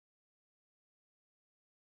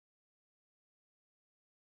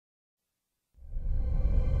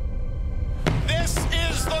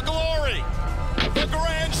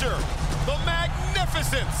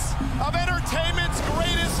essence of entertainment's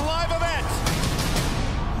greatest live event.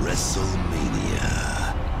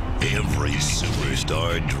 WrestleMania. Every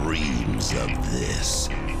superstar dreams of this.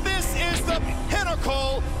 This is the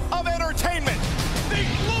pinnacle of entertainment. The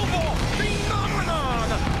global phenomenon.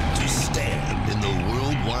 To stand in the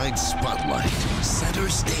worldwide spotlight, center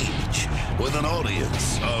stage, with an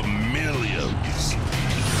audience of millions.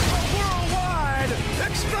 A worldwide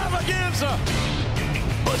extravaganza.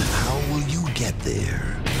 But how will you get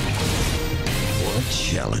there? What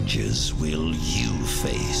challenges will you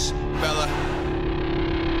face? Fella,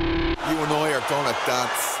 you and I are gonna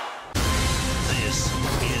dance. This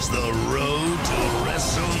is the road to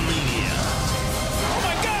WrestleMania. Oh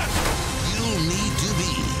my God! You need to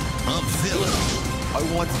be a villain. I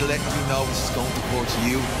wanted to let you know this is going to hurt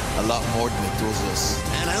you a lot more than it does us.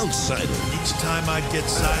 An outsider. Each time I'd get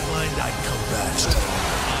sidelined, I'd come back. A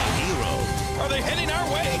hero. Are they heading our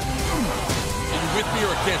way? You with me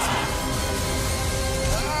or against me?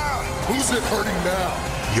 Who's it hurting now?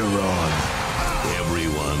 You're on.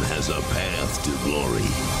 Everyone has a path to glory.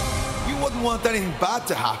 You wouldn't want anything bad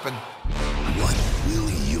to happen. What will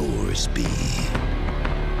yours be?